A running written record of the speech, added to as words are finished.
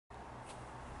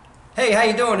Hey, how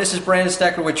you doing? This is Brandon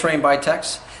Steckler with Trained by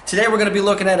Techs. Today we're going to be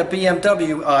looking at a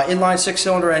BMW inline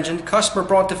six-cylinder engine. The customer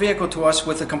brought the vehicle to us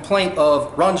with a complaint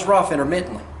of runs rough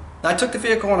intermittently. Now I took the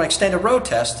vehicle on an extended road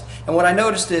test, and what I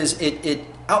noticed is it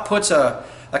outputs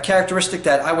a characteristic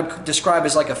that I would describe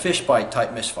as like a fish bite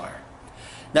type misfire.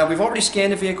 Now we've already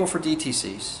scanned the vehicle for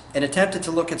DTCs and attempted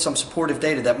to look at some supportive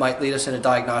data that might lead us in a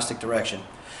diagnostic direction.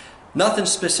 Nothing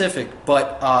specific,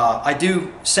 but I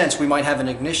do sense we might have an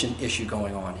ignition issue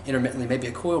going on intermittently, maybe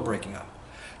a coil breaking up.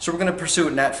 So we're going to pursue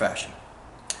it in that fashion.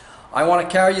 I want to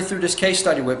carry you through this case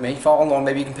study with me. Follow along,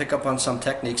 maybe you can pick up on some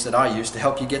techniques that I use to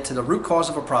help you get to the root cause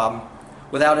of a problem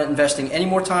without investing any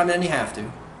more time than you have to,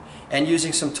 and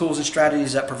using some tools and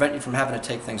strategies that prevent you from having to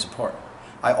take things apart.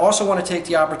 I also want to take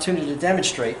the opportunity to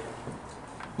demonstrate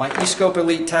my ESCOPE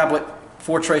Elite Tablet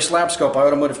 4-trace lab scope by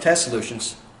Automotive Test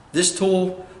Solutions. This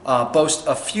tool boasts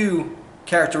a few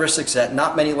characteristics that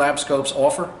not many lab scopes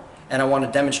offer, and I want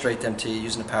to demonstrate them to you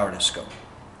using the power of this scope.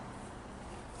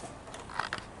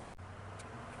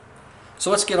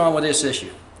 So let's get on with this issue.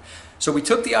 So we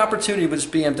took the opportunity with this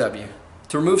BMW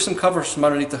to remove some covers from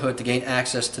underneath the hood to gain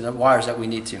access to the wires that we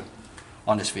need to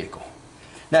on this vehicle.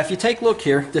 Now if you take a look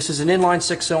here, this is an inline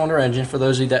six-cylinder engine for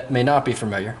those of you that may not be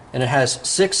familiar, and it has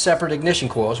 6 separate ignition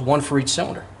coils, one for each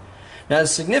cylinder. Now the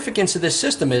significance of this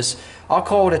system is, I'll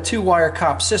call it a 2-wire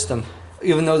cop system,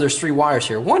 even though there's 3 wires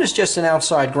here. One is just an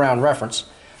outside ground reference,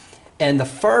 and the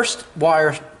first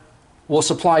wire will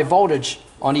supply voltage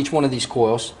on each one of these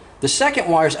coils. The second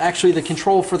wire is actually the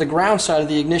control for the ground side of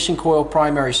the ignition coil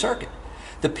primary circuit.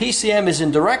 The PCM is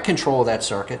in direct control of that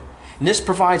circuit, and this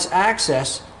provides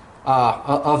access,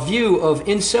 a view of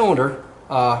in-cylinder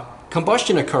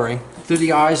combustion occurring through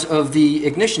the eyes of the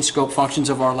ignition scope functions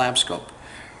of our lab scope.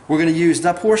 We're going to use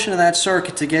that portion of that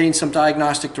circuit to gain some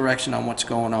diagnostic direction on what's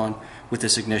going on with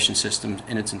this ignition system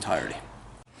in its entirety.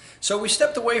 So we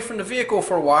stepped away from the vehicle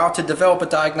for a while to develop a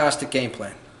diagnostic game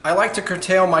plan. I like to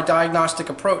curtail my diagnostic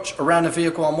approach around the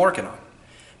vehicle I'm working on.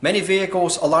 Many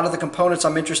vehicles, a lot of the components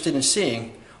I'm interested in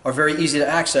seeing are very easy to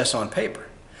access on paper.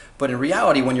 But in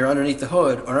reality, when you're underneath the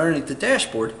hood or underneath the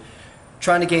dashboard,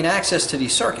 trying to gain access to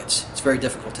these circuits, it's very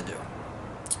difficult to do.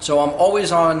 So I'm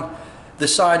always on the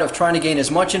side of trying to gain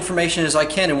as much information as I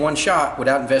can in one shot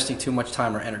without investing too much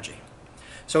time or energy.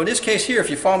 So in this case here, if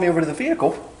you follow me over to the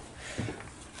vehicle,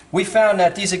 we found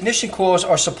that these ignition coils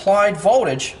are supplied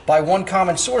voltage by one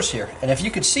common source here. And if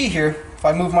you could see here, if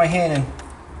I move my hand and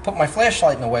put my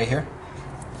flashlight in the way here,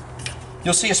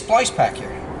 you'll see a splice pack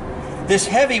here. This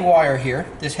heavy wire here,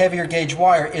 this heavier gauge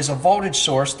wire, is a voltage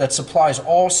source that supplies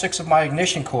all 6 of my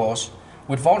ignition coils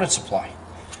with voltage supply.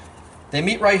 They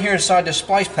meet right here inside the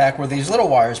splice pack where these little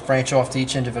wires branch off to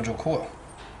each individual coil.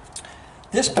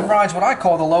 This provides what I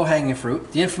call the low-hanging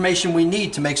fruit, the information we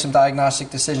need to make some diagnostic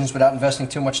decisions without investing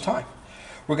too much time.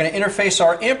 We're going to interface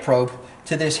our amp probe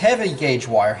to this heavy gauge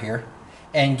wire here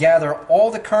and gather all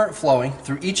the current flowing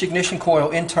through each ignition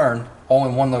coil in turn, all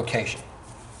in one location.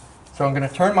 So I'm going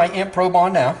to turn my amp probe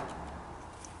on now.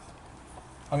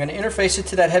 I'm going to interface it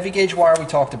to that heavy gauge wire we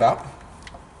talked about.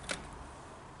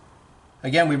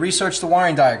 Again, we researched the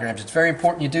wiring diagrams. It's very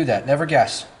important you do that. Never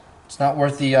guess. It's not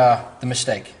worth the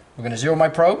mistake. We're going to zero my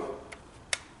probe,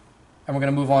 and we're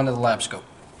going to move on to the lab scope.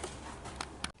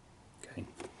 Okay.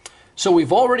 So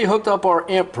we've already hooked up our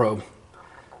amp probe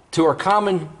to our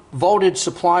common voltage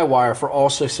supply wire for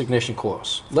all 6 ignition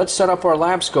coils. Let's set up our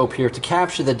lab scope here to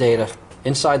capture the data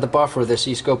inside the buffer of this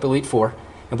ESCOPE ELITE4,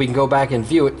 and we can go back and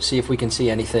view it, see if we can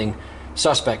see anything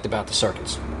suspect about the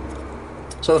circuits.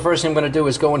 So the first thing I'm going to do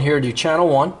is go in here to channel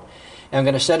 1, and I'm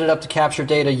going to set it up to capture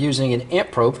data using an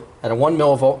amp probe at a 1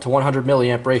 millivolt to 100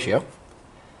 milliamp ratio.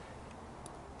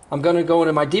 I'm going to go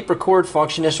into my deep record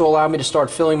function. This will allow me to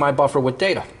start filling my buffer with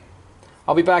data.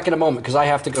 I'll be back in a moment because I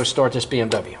have to go start this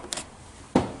BMW.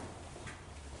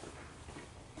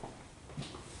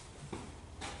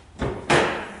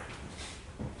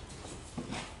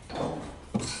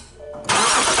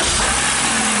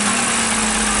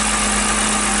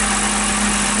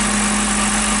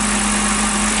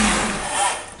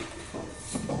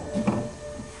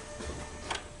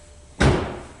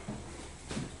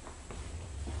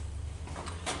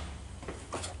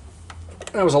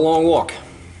 That was a long walk.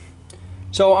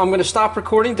 So I'm going to stop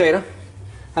recording data.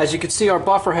 As you can see, our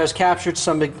buffer has captured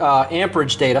some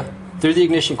amperage data through the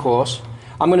ignition coils.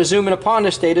 I'm going to zoom in upon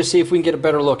this data to see if we can get a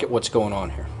better look at what's going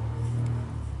on here.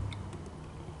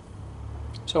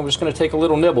 So I'm just going to take a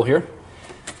little nibble here.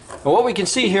 And what we can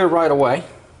see here right away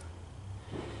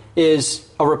is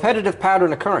a repetitive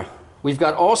pattern occurring. We've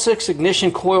got all 6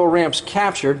 ignition coil ramps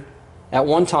captured at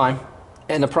one time,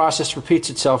 and the process repeats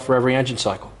itself for every engine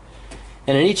cycle.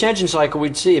 And in each engine cycle,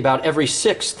 we'd see about every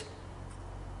 6th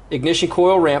ignition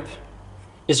coil ramp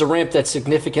is a ramp that's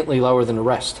significantly lower than the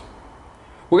rest.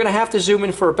 We're going to have to zoom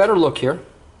in for a better look here.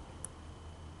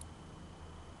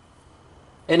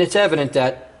 And it's evident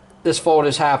that this fault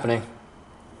is happening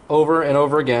over and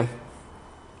over again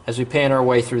as we pan our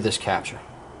way through this capture.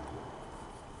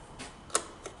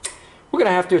 We're going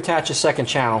to have to attach a second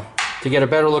channel to get a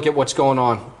better look at what's going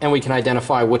on, and we can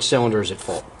identify which cylinder is at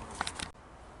fault.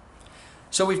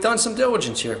 So we've done some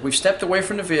diligence here. We've stepped away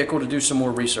from the vehicle to do some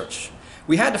more research.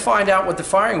 We had to find out what the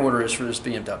firing order is for this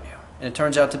BMW, and it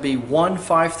turns out to be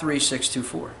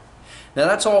 153624. Now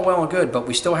that's all well and good, but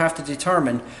we still have to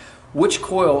determine which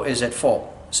coil is at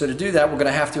fault. So to do that, we're going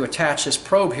to have to attach this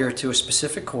probe here to a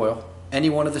specific coil. Any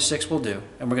one of the 6 will do,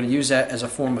 and we're going to use that as a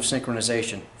form of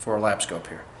synchronization for our lab scope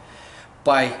here.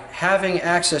 By having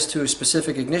access to a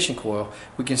specific ignition coil,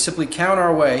 we can simply count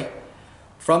our way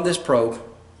from this probe,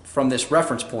 from this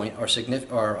reference point or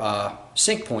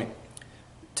sync point,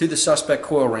 to the suspect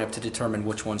coil ramp to determine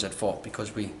which one's at fault,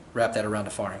 because we wrap that around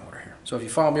the firing order here. So if you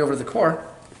follow me over to the car,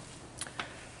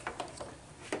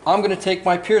 I'm going to take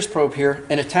my Pierce probe here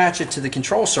and attach it to the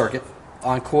control circuit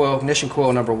on ignition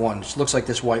coil number 1, which looks like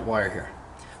this white wire here.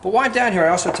 But while I'm down here, I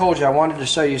also told you I wanted to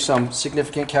show you some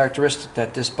significant characteristics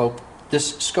that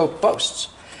this scope boasts.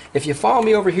 If you follow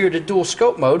me over here to dual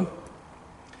scope mode,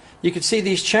 you can see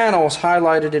these channels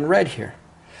highlighted in red here.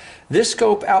 This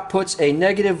scope outputs a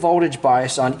negative voltage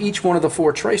bias on each one of the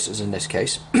 4 traces in this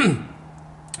case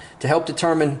to help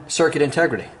determine circuit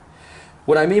integrity.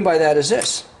 What I mean by that is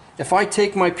this. If I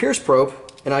take my Pierce probe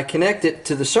and I connect it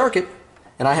to the circuit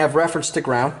and I have reference to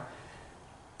ground,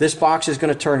 this box is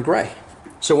going to turn gray.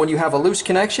 So when you have a loose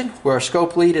connection where a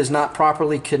scope lead is not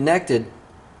properly connected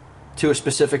to a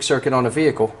specific circuit on a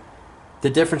vehicle, the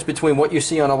difference between what you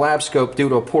see on a lab scope due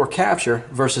to a poor capture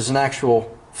versus an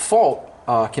actual fault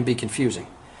can be confusing.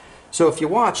 So if you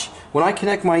watch, when I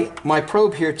connect my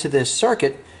probe here to this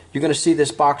circuit, you're going to see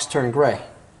this box turn gray.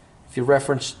 If you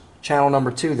reference channel number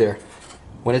 2 there,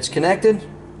 when it's connected,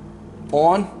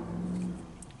 on,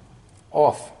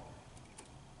 off,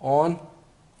 on,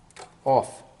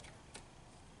 off.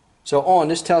 So on,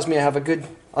 this tells me I have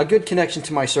a good connection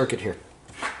to my circuit here.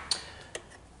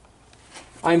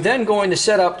 I'm then going to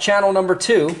set up channel number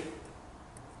 2.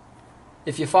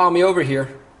 If you follow me over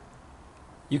here,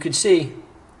 you can see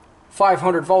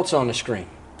 500 volts on the screen.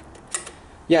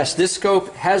 Yes, this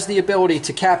scope has the ability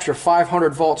to capture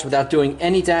 500 volts without doing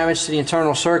any damage to the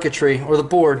internal circuitry or the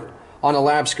board on a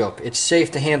lab scope. It's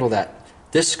safe to handle that.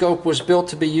 This scope was built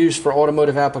to be used for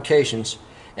automotive applications,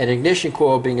 and ignition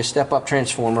coil, being a step-up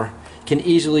transformer, can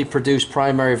easily produce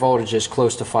primary voltages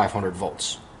close to 500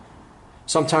 volts.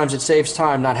 Sometimes it saves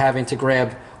time not having to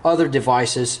grab other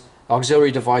devices,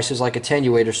 auxiliary devices like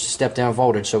attenuators, to step down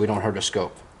voltage so we don't hurt a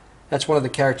scope. That's one of the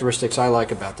characteristics I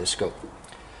like about this scope.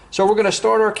 So we're going to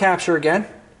start our capture again,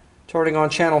 starting on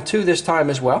channel 2 this time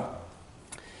as well.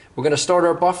 We're going to start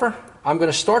our buffer. I'm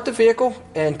going to start the vehicle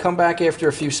and come back after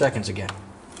a few seconds again.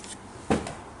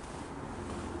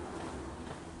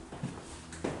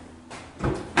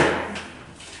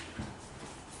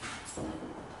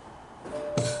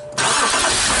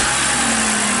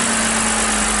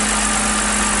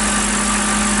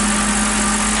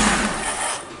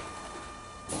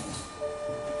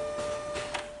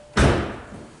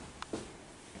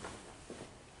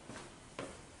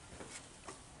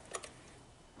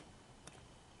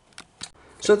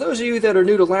 So those of you that are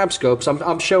new to lab scopes,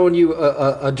 I'm showing you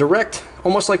a direct,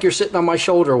 almost like you're sitting on my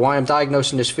shoulder while I'm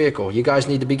diagnosing this vehicle. You guys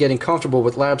need to be getting comfortable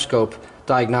with lab scope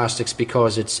diagnostics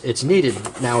because it's needed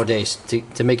nowadays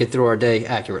to make it through our day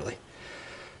accurately.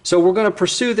 So we're going to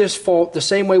pursue this fault the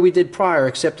same way we did prior,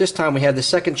 except this time we have the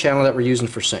second channel that we're using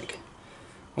for sync.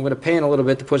 I'm going to pan a little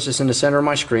bit to put this in the center of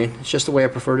my screen. It's just the way I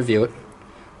prefer to view it.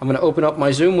 I'm going to open up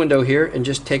my zoom window here and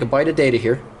just take a bite of data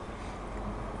here.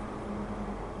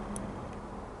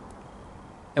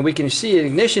 And we can see an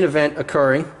ignition event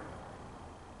occurring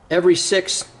every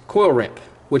 6 coil ramp,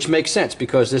 which makes sense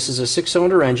because this is a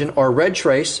 6-cylinder engine. Our red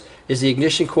trace is the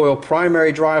ignition coil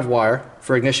primary drive wire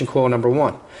for ignition coil number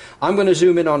 1. I'm going to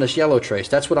zoom in on this yellow trace.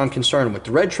 That's what I'm concerned with.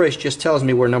 The red trace just tells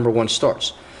me where number 1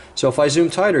 starts. So if I zoom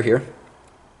tighter here,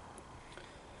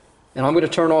 and I'm going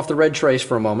to turn off the red trace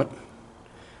for a moment,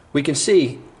 we can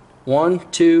see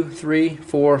 1, 2, 3,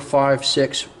 4, 5,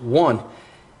 6, 1.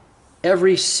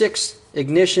 Every 6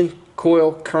 ignition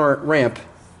coil current ramp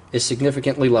is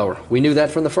significantly lower. We knew that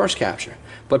from the first capture.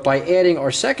 But by adding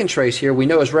our second trace here, we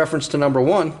know as reference to number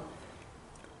 1,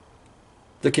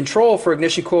 the control for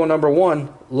ignition coil number 1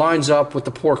 lines up with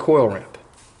the poor coil ramp.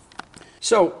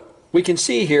 So we can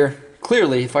see here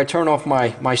clearly, if I turn off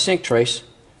my sync trace,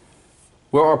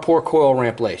 where our poor coil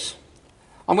ramp lays.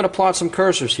 I'm going to plot some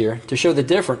cursors here to show the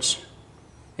difference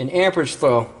in amperage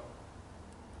flow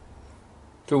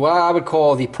through what I would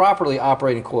call the properly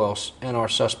operating coils and our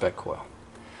suspect coil.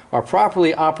 Our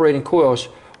properly operating coils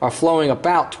are flowing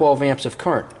about 12 amps of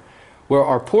current, where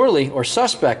our poorly or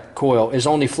suspect coil is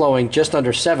only flowing just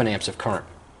under 7 amps of current.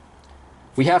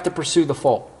 We have to pursue the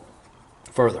fault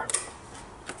further.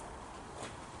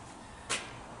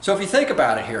 So if you think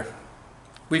about it here,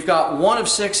 we've got 1 of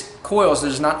 6 coils that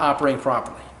is not operating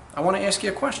properly. I want to ask you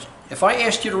a question. If I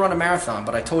asked you to run a marathon,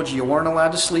 but I told you you weren't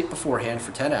allowed to sleep beforehand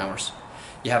for 10 hours,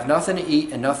 you have nothing to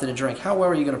eat and nothing to drink, how well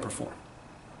are you going to perform?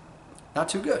 Not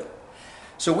too good.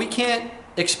 So we can't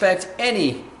expect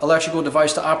any electrical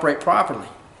device to operate properly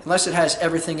unless it has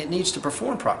everything it needs to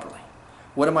perform properly.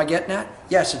 What am I getting at?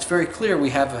 Yes, it's very clear we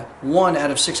have 1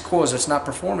 out of 6 coils that's not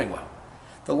performing well.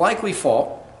 The likely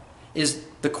fault is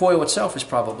the coil itself is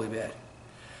probably bad.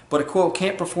 But a coil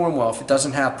can't perform well if it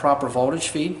doesn't have proper voltage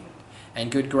feed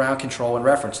and good ground control and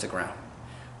reference to ground.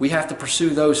 We have to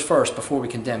pursue those first before we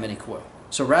condemn any coil.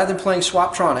 So rather than playing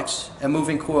swaptronics and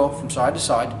moving coil from side to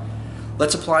side,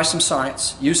 let's apply some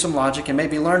science, use some logic, and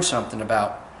maybe learn something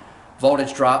about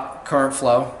voltage drop, current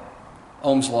flow,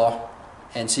 Ohm's law,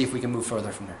 and see if we can move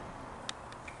further from there.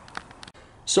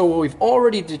 So we've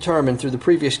already determined through the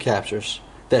previous captures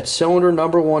that cylinder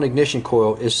number 1 ignition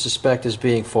coil is suspected as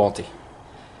being faulty.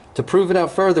 To prove it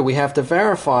out further, we have to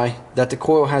verify that the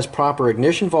coil has proper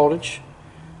ignition voltage,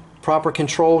 proper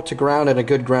control to ground, and a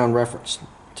good ground reference.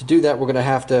 To do that, we're going to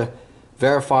have to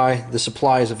verify the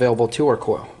supply is available to our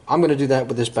coil. I'm going to do that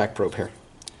with this back probe here.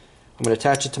 I'm going to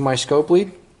attach it to my scope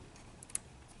lead.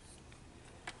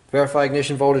 Verify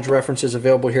ignition voltage reference is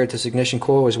available here at this ignition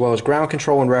coil, as well as ground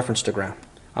control and reference to ground.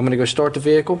 I'm going to go start the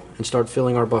vehicle and start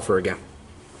filling our buffer again.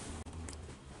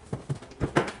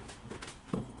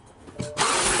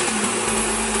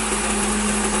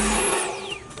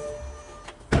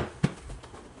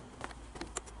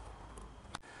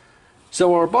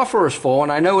 So our buffer is full,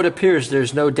 and I know it appears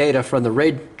there's no data from the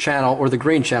red channel or the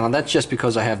green channel. That's just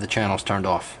because I have the channels turned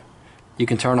off. You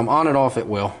can turn them on and off at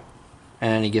will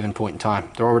at any given point in time.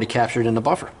 They're already captured in the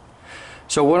buffer.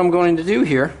 So what I'm going to do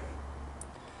here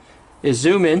is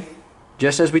zoom in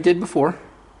just as we did before.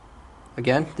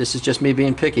 Again, this is just me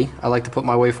being picky. I like to put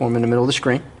my waveform in the middle of the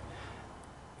screen.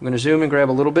 I'm going to zoom and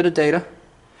grab a little bit of data.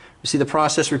 You see the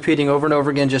process repeating over and over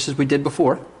again just as we did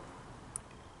before.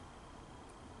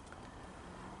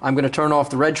 I'm going to turn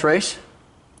off the red trace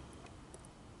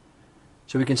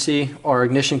so we can see our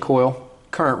ignition coil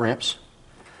current ramps.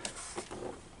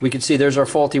 We can see there's our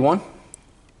faulty one.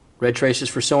 Red trace is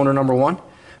for cylinder number 1.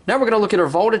 Now we're going to look at our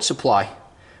voltage supply.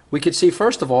 We can see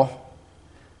first of all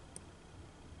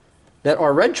that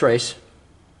our red trace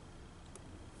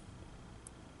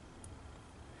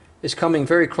is coming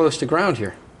very close to ground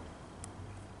here.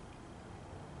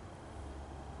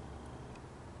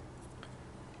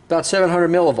 About 700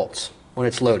 millivolts when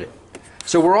it's loaded.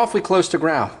 So we're awfully close to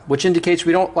ground, which indicates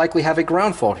we don't likely have a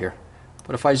ground fault here.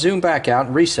 But if I zoom back out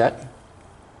and reset,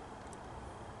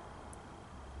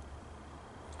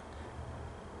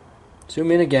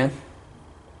 zoom in again,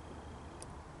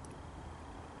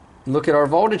 and look at our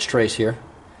voltage trace here,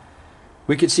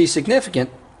 we can see significantly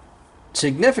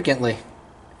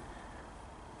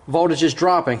voltage is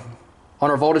dropping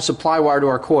on our voltage supply wire to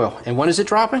our coil. And when is it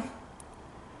dropping?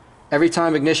 Every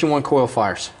time ignition 1 coil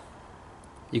fires.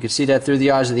 You can see that through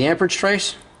the eyes of the amperage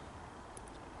trace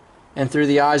and through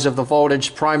the eyes of the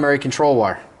voltage primary control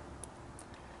wire.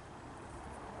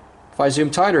 If I zoom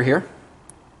tighter here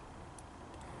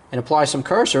and apply some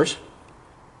cursors,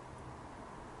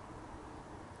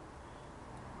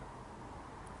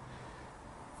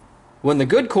 when the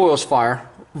good coils fire,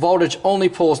 voltage only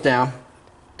pulls down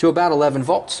to about 11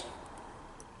 volts.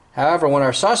 However, when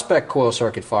our suspect coil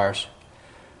circuit fires,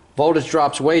 voltage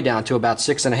drops way down to about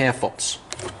 6.5 volts.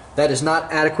 That is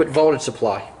not adequate voltage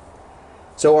supply.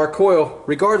 So our coil,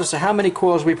 regardless of how many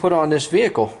coils we put on this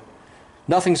vehicle,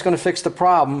 nothing's going to fix the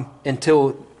problem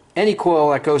until any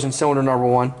coil that goes in cylinder number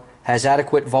 1 has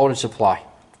adequate voltage supply.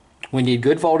 We need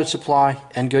good voltage supply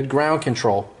and good ground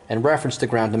control and reference to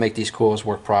ground to make these coils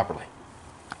work properly.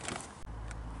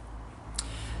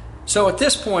 So at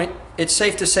this point, it's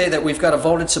safe to say that we've got a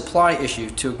voltage supply issue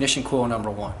to ignition coil number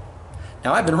 1.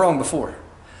 Now, I've been wrong before.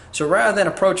 So rather than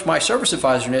approach my service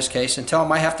advisor in this case and tell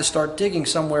him I have to start digging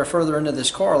somewhere further into this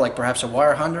car, like perhaps a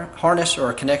wire harness or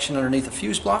a connection underneath a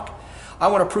fuse block, I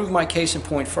want to prove my case in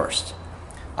point first.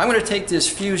 I'm going to take this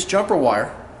fuse jumper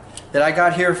wire that I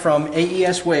got here from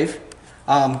AES Wave.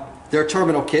 Their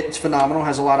terminal kit, it's phenomenal,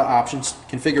 has a lot of options,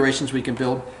 configurations we can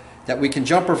build, that we can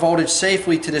jumper voltage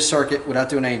safely to this circuit without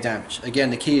doing any damage.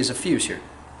 Again, the key is a fuse here.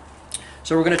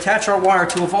 So we're going to attach our wire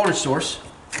to a voltage source.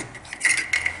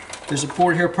 There's a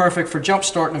port here perfect for jump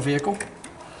starting a vehicle.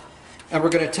 And we're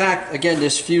going to attack, again,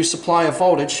 this fuse supply of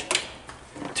voltage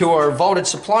to our voltage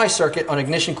supply circuit on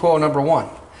ignition coil number 1.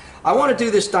 I want to do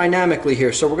this dynamically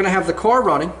here. So we're going to have the car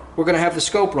running. We're going to have the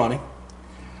scope running.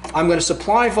 I'm going to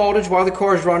supply voltage while the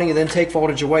car is running and then take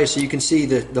voltage away so you can see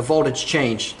the voltage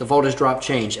change, the voltage drop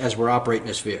change as we're operating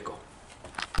this vehicle.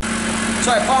 So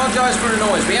I apologize for the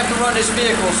noise. We have to run this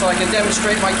vehicle so I can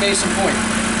demonstrate my case in point.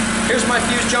 Here's my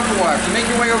fuse jumper wire. If you make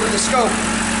your way over to the scope,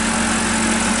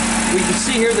 we can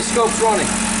see here the scope's running.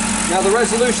 Now the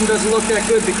resolution doesn't look that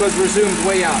good because we're zoomed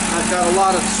way out. I've got a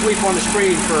lot of sweep on the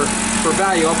screen for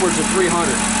value, upwards of 300.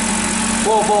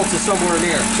 12 volts is somewhere in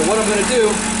there. So what I'm going to do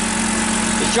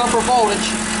is jumper voltage.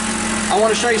 I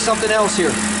want to show you something else here.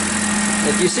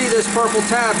 If you see this purple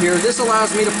tab here, this allows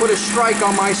me to put a strike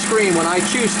on my screen when I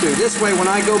choose to. This way, when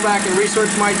I go back and research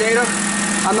my data,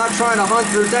 I'm not trying to hunt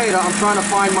through data, I'm trying to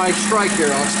find my strike here.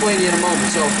 I'll explain to you in a moment.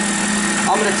 So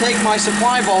I'm going to take my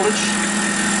supply voltage,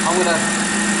 I'm going to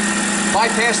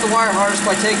bypass the wire harness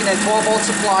by taking that 12 volt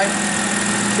supply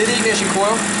to the ignition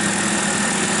coil.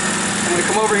 I'm going to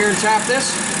come over here and tap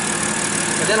this,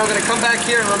 and then I'm going to come back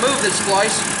here and remove this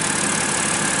splice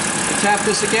and tap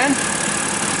this again.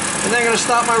 And then I'm going to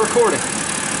stop my recording.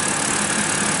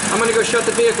 I'm going to go shut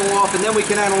the vehicle off and then we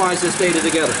can analyze this data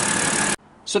together.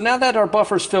 So now that our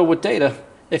buffer's filled with data,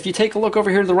 if you take a look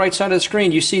over here to the right side of the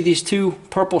screen, you see these two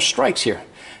purple strikes here.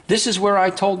 This is where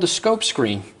I told the scope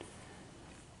screen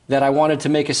that I wanted to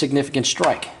make a significant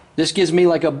strike. This gives me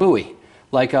like a buoy,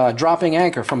 like a dropping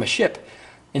anchor from a ship.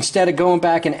 Instead of going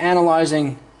back and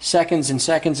analyzing seconds and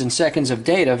seconds and seconds of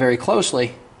data very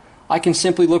closely, I can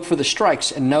simply look for the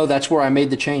strikes and know that's where I made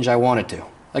the change I wanted to.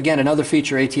 Again, another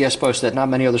feature ATS boasts that not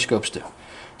many other scopes do.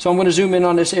 So I'm going to zoom in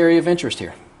on this area of interest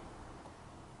here.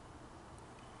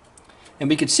 And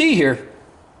we can see here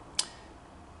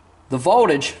the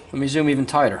voltage, let me zoom even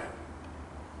tighter.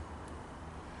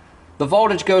 The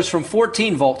voltage goes from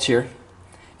 14 volts here,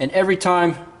 and every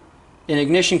time an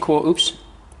ignition coil,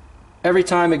 every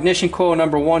time ignition coil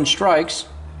number 1 strikes,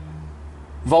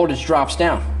 voltage drops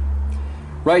down.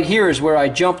 Right here is where I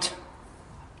jumped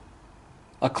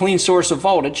a clean source of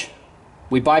voltage.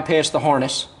 We bypassed the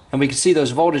harness, and we can see those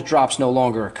voltage drops no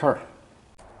longer occur.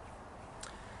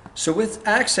 So with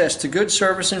access to good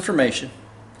service information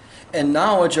and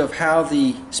knowledge of how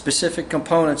the specific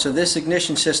components of this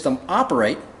ignition system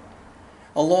operate,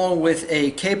 along with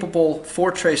a capable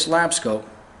 4-trace lab scope,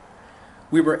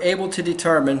 we were able to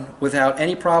determine without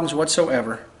any problems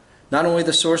whatsoever not only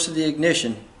the source of the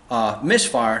ignition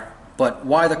misfire, but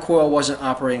why the coil wasn't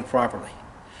operating properly.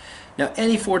 Now,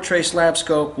 any 4-trace lab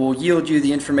scope will yield you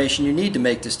the information you need to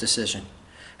make this decision.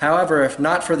 However, if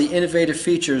not for the innovative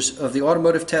features of the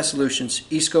Automotive Test Solutions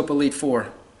ESCOPE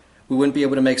ELITE4, we wouldn't be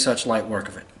able to make such light work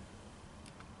of it.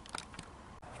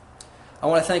 I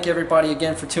want to thank everybody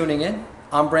again for tuning in.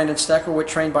 I'm Brandon Steckler with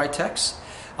Trained by Techs.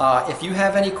 If you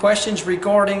have any questions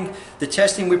regarding the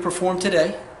testing we performed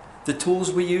today, the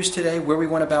tools we used today, where we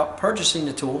went about purchasing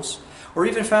the tools, or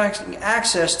even finding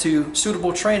access to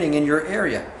suitable training in your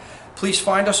area, please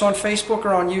find us on Facebook or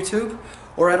on YouTube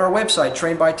or at our website,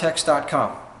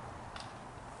 trainedbytechs.com.